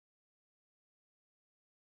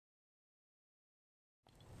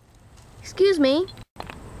Excuse me?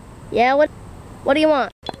 Yeah, what do you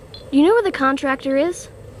want? Do you know where the contractor is?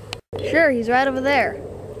 Sure, he's right over there.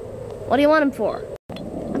 What do you want him for?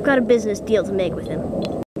 I've got a business deal to make with him.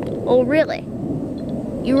 Oh, really?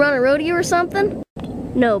 You run a rodeo or something?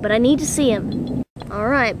 No, but I need to see him.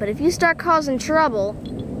 Alright, but if you start causing trouble,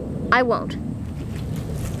 I won't.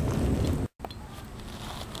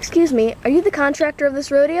 Excuse me, are you the contractor of this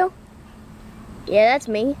rodeo? Yeah, that's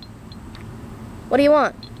me. What do you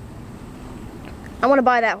want? I want to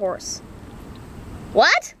buy that horse.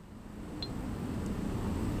 What?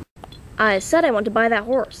 I said I want to buy that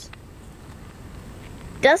horse.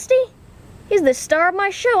 Dusty? He's the star of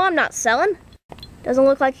my show. I'm not selling. Doesn't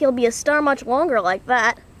look like he'll be a star much longer like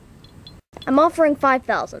that. I'm offering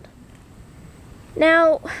 $5,000.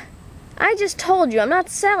 Now, I just told you I'm not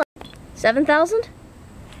selling. $7,000?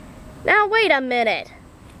 Now wait a minute.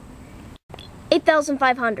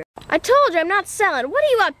 $8,500. I told you I'm not selling. What are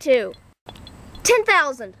you up to?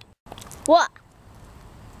 $10,000. What?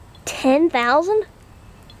 $10,000?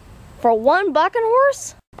 For one bucking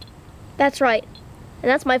horse? That's right. And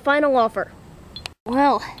that's my final offer.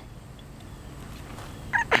 Well,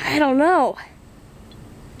 I don't know.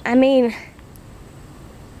 I mean,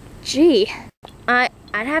 gee, I'd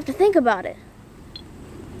have to think about it.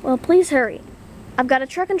 Well, please hurry. I've got a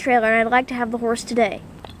truck and trailer and I'd like to have the horse today.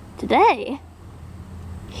 Today?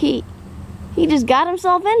 He just got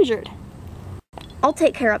himself injured. I'll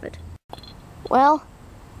take care of it. Well,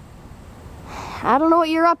 I don't know what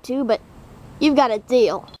you're up to, but you've got a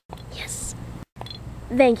deal. Yes.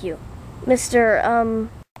 Thank you, Mr.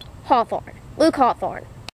 Hawthorne. Luke Hawthorne.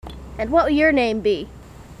 And what will your name be?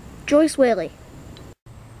 Joyce Whaley.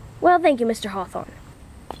 Well, thank you, Mr. Hawthorne.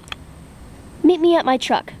 Meet me at my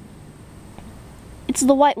truck. It's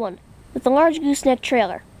the white one, with the large gooseneck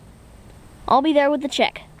trailer. I'll be there with the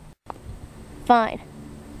check. Fine.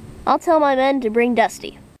 I'll tell my men to bring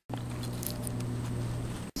Dusty.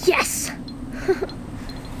 Yes!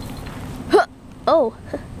 Oh,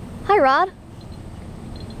 hi, Rod.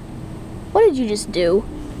 What did you just do?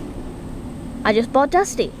 I just bought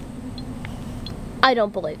Dusty. I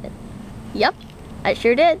don't believe it. Yep, I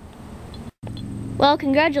sure did. Well,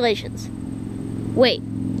 congratulations. Wait,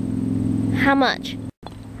 how much?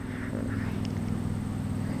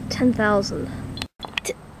 10,000.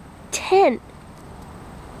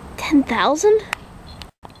 10,000?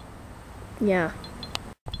 Yeah.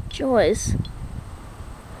 Joyce,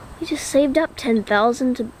 we just saved up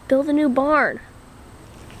 10,000 to build a new barn.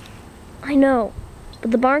 I know,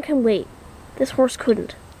 but the barn can wait. This horse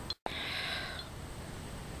couldn't.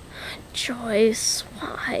 Joyce,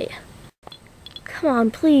 why? Come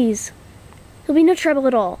on, please. He'll be no trouble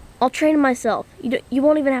at all. I'll train him myself. You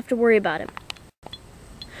won't even have to worry about him.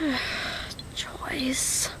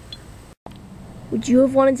 Joyce. Would you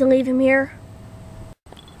have wanted to leave him here?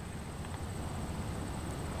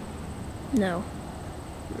 No.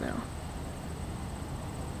 No.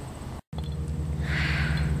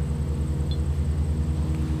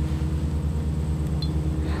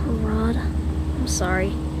 Oh, Rod, I'm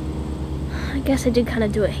sorry. I guess I did kind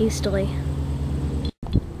of do it hastily.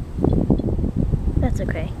 That's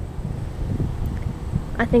okay.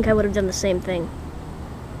 I think I would have done the same thing.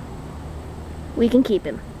 We can keep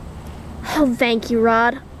him. Oh, thank you,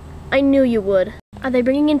 Rod. I knew you would. Are they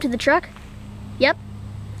bringing him to the truck? Yep.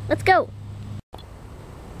 Let's go.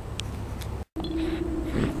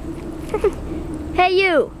 Hey,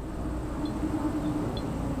 you!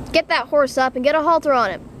 Get that horse up and get a halter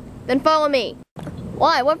on him. Then follow me.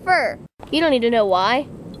 Why? What for? You don't need to know why.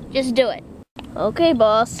 Just do it. Okay,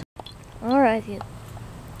 boss. All right, you.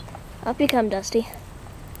 Up you come, Dusty.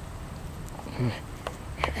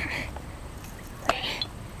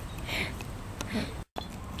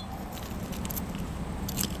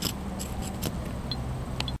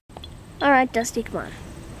 All right, Dusty, come on.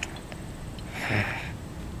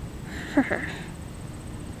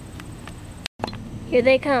 Here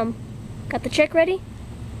they come. Got the check ready?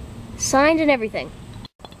 Signed and everything.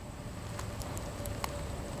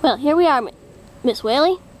 Well, here we are, Miss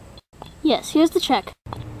Whaley. Yes, here's the check.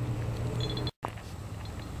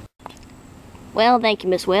 Well, thank you,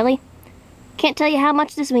 Miss Whaley. Can't tell you how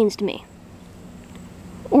much this means to me.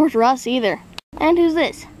 Or to us, either. And who's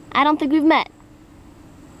this? I don't think we've met.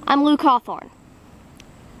 I'm Luke Hawthorne.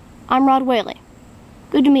 I'm Rod Whaley.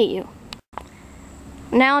 Good to meet you.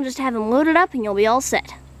 Now I'll just have him loaded up and you'll be all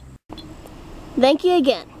set. Thank you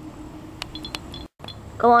again.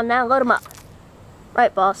 Go on now, load him up.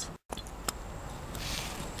 Right, boss.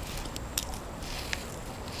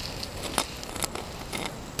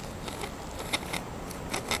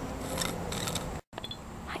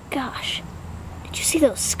 My gosh. Did you see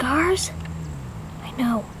those scars? I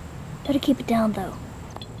know. Better keep it down, though.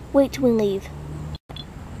 Wait till we leave.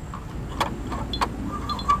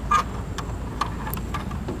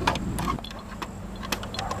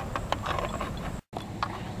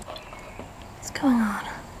 What's going on?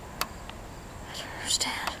 I don't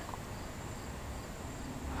understand.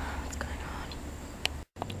 What's going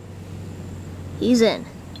on? He's in.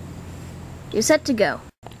 You're set to go.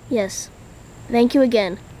 Yes. Thank you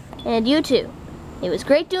again. And you too. It was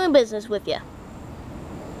great doing business with you.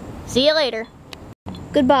 See you later.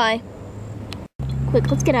 Goodbye.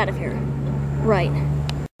 Quick, let's get out of here. Right.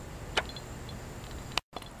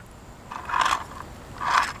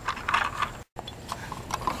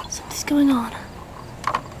 Something's going on.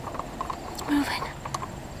 It's moving.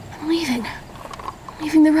 I'm leaving. I'm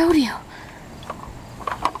leaving the rodeo.